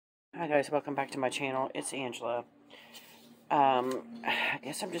Hi guys, welcome back to my channel. It's Angela. I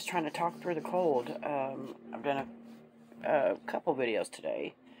guess I'm just trying to talk through the cold. I've done a couple videos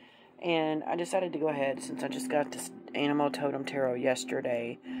today, and I decided to go ahead, since I just got this Animal Totem Tarot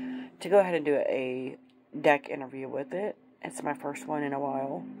yesterday, to go ahead and do a deck interview with it. It's my first one in a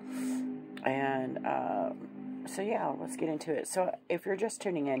while, and so yeah, let's get into it. So if you're just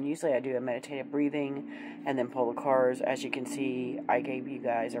tuning in, usually I do a meditative breathing and then pull the cards. As you can see, I gave you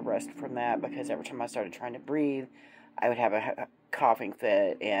guys a rest from that because every time I started trying to breathe, I would have a coughing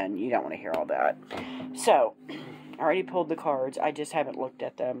fit, and you don't want to hear all that. So, I already pulled the cards. I just haven't looked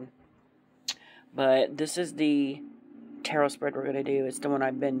at them. But this is the tarot spread we're going to do. It's the one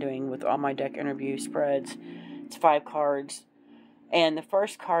I've been doing with all my deck interview spreads. It's 5 cards. And the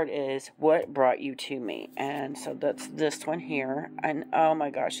first card is, what brought you to me? And so that's this one here. And oh my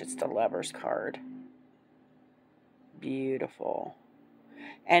gosh, it's the Lover's card. Beautiful.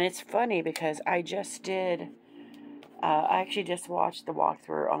 And it's funny because I just did, I actually just watched the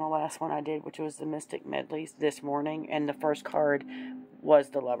walkthrough on the last one I did, which was the Mystic Medleys this morning. And the first card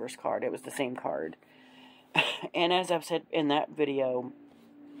was the Lover's card. It was the same card. And as I've said in that video,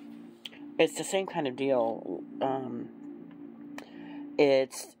 it's the same kind of deal.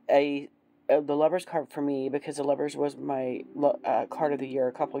 It's the Lover's card for me, because the Lover's was my card of the year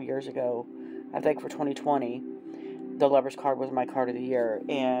a couple of years ago. I think for 2020, the Lover's card was my card of the year,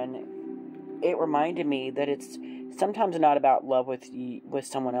 and it reminded me that it's sometimes not about love with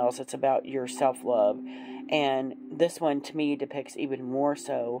someone else. It's about your self-love, and this one to me depicts even more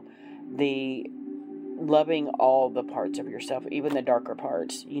so the loving all the parts of yourself, even the darker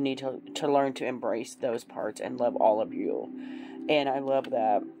parts. You need to learn to embrace those parts and love all of you. And I love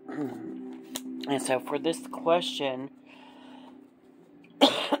that. And so for this question,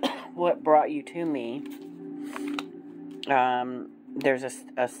 what brought you to me? There's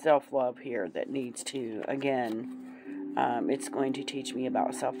a self-love here that needs to, again, it's going to teach me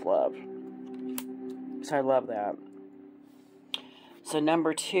about self-love. So I love that. So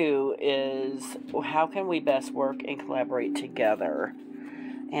number 2 is, how can we best work and collaborate together?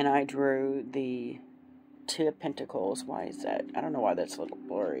 And I drew the 2 of Pentacles. Why is that? I don't know why that's a little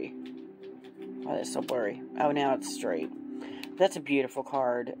blurry. Why that's so blurry. Oh, now it's straight. That's a beautiful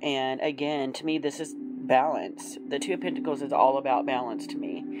card. And again, to me, this is balance. The 2 of Pentacles is all about balance to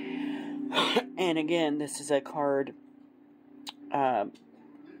me. And again, this is a card,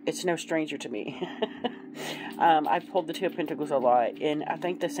 it's no stranger to me. I pulled the 2 of Pentacles a lot, and I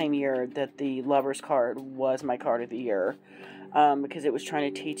think the same year that the Lover's card was my card of the year, because it was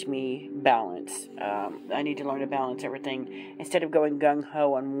trying to teach me balance. I need to learn to balance everything. Instead of going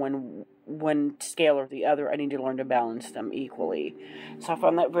gung-ho on one scale or the other, I need to learn to balance them equally. So I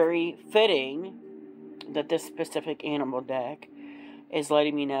found that very fitting that this specific animal deck is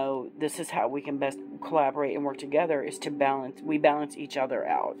letting me know this is how we can best collaborate and work together, is to balance. We balance each other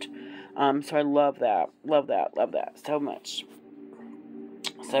out. So I love that. Love that. Love that so much.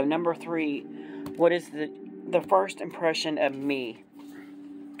 So number 3, what is the first impression of me?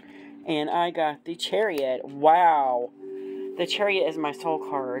 And I got the Chariot. Wow. The Chariot is my soul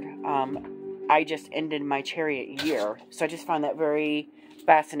card. I just ended my Chariot year. So I just find that very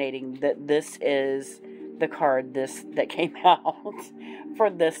fascinating that this is the card that came out for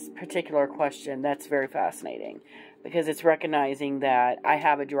this particular question. That's very fascinating, because it's recognizing that I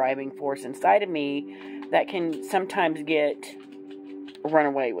have a driving force inside of me that can sometimes run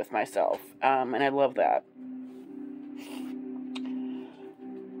away with myself. And I love that.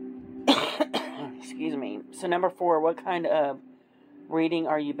 Excuse me. So number 4, what kind of reading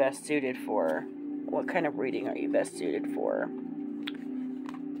are you best suited for? What kind of reading are you best suited for?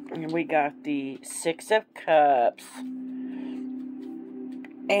 And we got the 6 of Cups.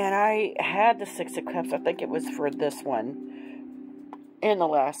 And I had the 6 of Cups. I think it was for this one in the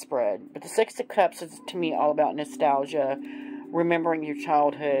last spread. But the 6 of Cups is, to me, all about nostalgia, remembering your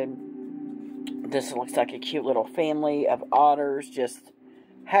childhood. This looks like a cute little family of otters just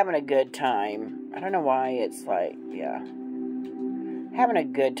having a good time. I don't know why it's like, yeah, having a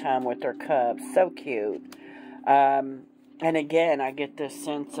good time with their cubs. So cute. And again, I get this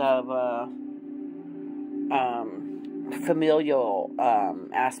sense of familial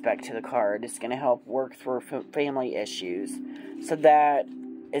aspect to the card. It's going to help work through family issues. So that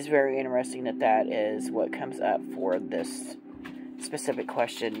is very interesting that is what comes up for this specific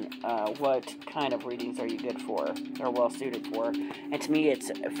question. What kind of readings are you good for, or well suited for? And to me, it's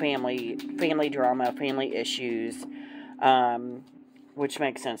family drama, family issues, which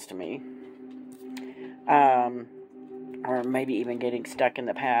makes sense to me. Or maybe even getting stuck in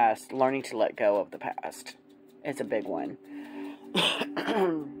the past, learning to let go of the past. It's a big one.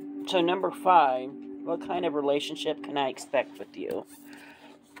 So number 5, what kind of relationship can I expect with you?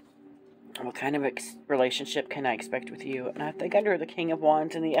 What kind of relationship can I expect with you? And I think under the King of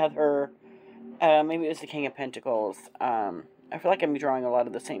Wands and the other, maybe it was the King of Pentacles. I feel like I'm drawing a lot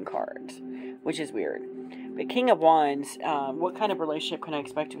of the same cards, which is weird. But King of Wands, what kind of relationship can I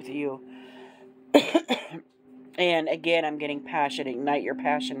expect with you? And again, I'm getting passion. Ignite your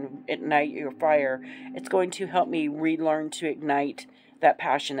passion. Ignite your fire. It's going to help me relearn to ignite that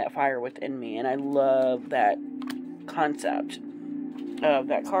passion, that fire within me. And I love that concept of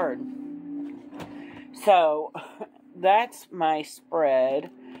that card. So, that's my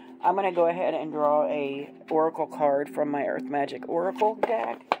spread. I'm going to go ahead and draw a oracle card from my Earth Magic Oracle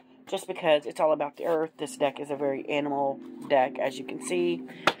deck. Just because it's all about the earth. This deck is a very animal deck, as you can see.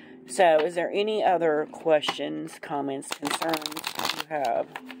 So, is there any other questions, comments, concerns you have?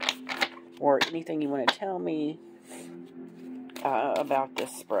 Or anything you want to tell me about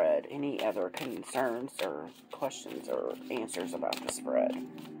this spread? Any other concerns or questions or answers about the spread?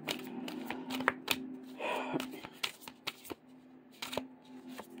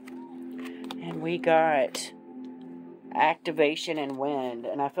 And we got activation and wind.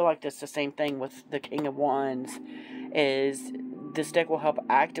 And I feel like that's the same thing with the King of Wands. Is this deck will help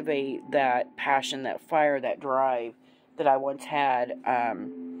activate that passion, that fire, that drive that I once had.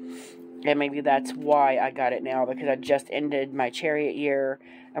 And maybe that's why I got it now, because I just ended my Chariot year,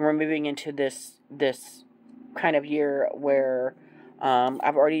 and we're moving into this kind of year where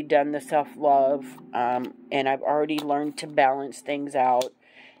I've already done the self-love, and I've already learned to balance things out,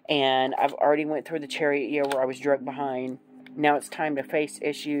 and I've already went through the Chariot year where I was drugged behind. Now it's time to face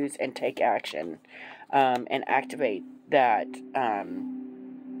issues and take action, and activate that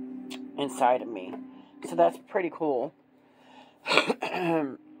inside of me. So that's pretty cool.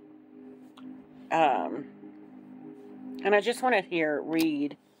 And I just want to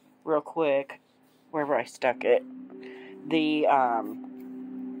read real quick, wherever I stuck it, the,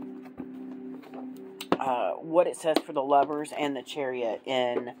 what it says for the Lovers and the Chariot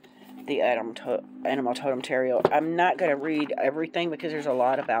in the Animal Totem Tarot. I'm not going to read everything because there's a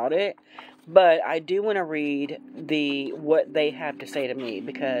lot about it, but I do want to read what they have to say to me,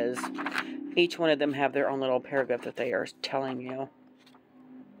 because each one of them have their own little paragraph that they are telling you.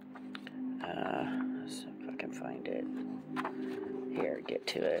 So if I can find it. Here, get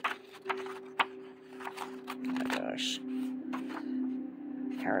to it. Oh my gosh.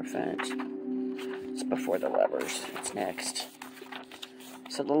 Hierophant. It's before the Lovers. It's next.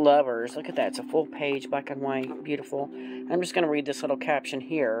 So the Lovers, look at that. It's a full page, black and white, beautiful. I'm just going to read this little caption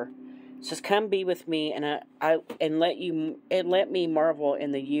here. It says, "Come be with me, and let me marvel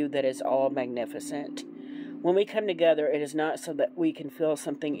in the you that is all magnificent. When we come together, it is not so that we can feel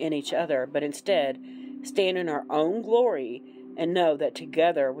something in each other, but instead stand in our own glory and know that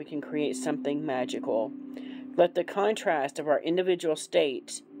together we can create something magical. Let the contrast of our individual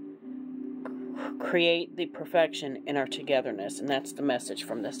states create the perfection in our togetherness." And that's the message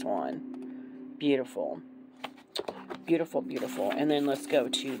from this one. Beautiful. Beautiful, beautiful. And then let's go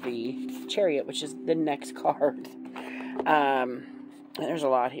to the Chariot, which is the next card. There's a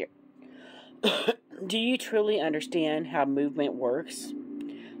lot here. Do you truly understand how movement works?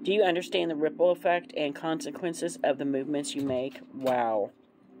 Do you understand the ripple effect and consequences of the movements you make? Wow.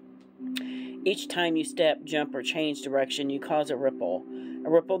 Each time you step, jump, or change direction, you cause a ripple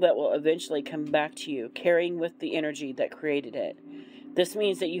that will eventually come back to you, carrying with the energy that created it. This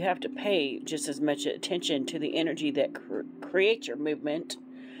means that you have to pay just as much attention to the energy that creates your movement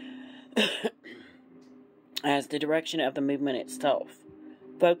as the direction of the movement itself.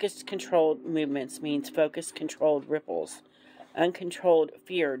 Focused, controlled movements means focused, controlled ripples. Uncontrolled,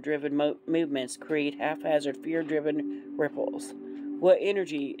 fear-driven movements create haphazard, fear-driven ripples. What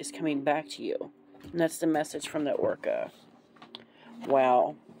energy is coming back to you? And that's the message from the Orca.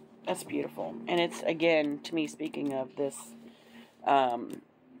 Wow. That's beautiful. And it's, again, to me, speaking of this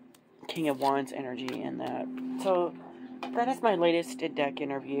King of Wands energy and that. So, that is my latest deck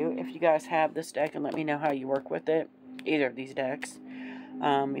interview. If you guys have this deck, and let me know how you work with it. Either of these decks.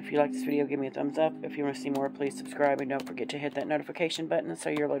 If you like this video, give me a thumbs up. If you want to see more, please subscribe. And don't forget to hit that notification button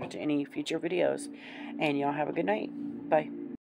so you're alerted to any future videos. And y'all have a good night. Bye.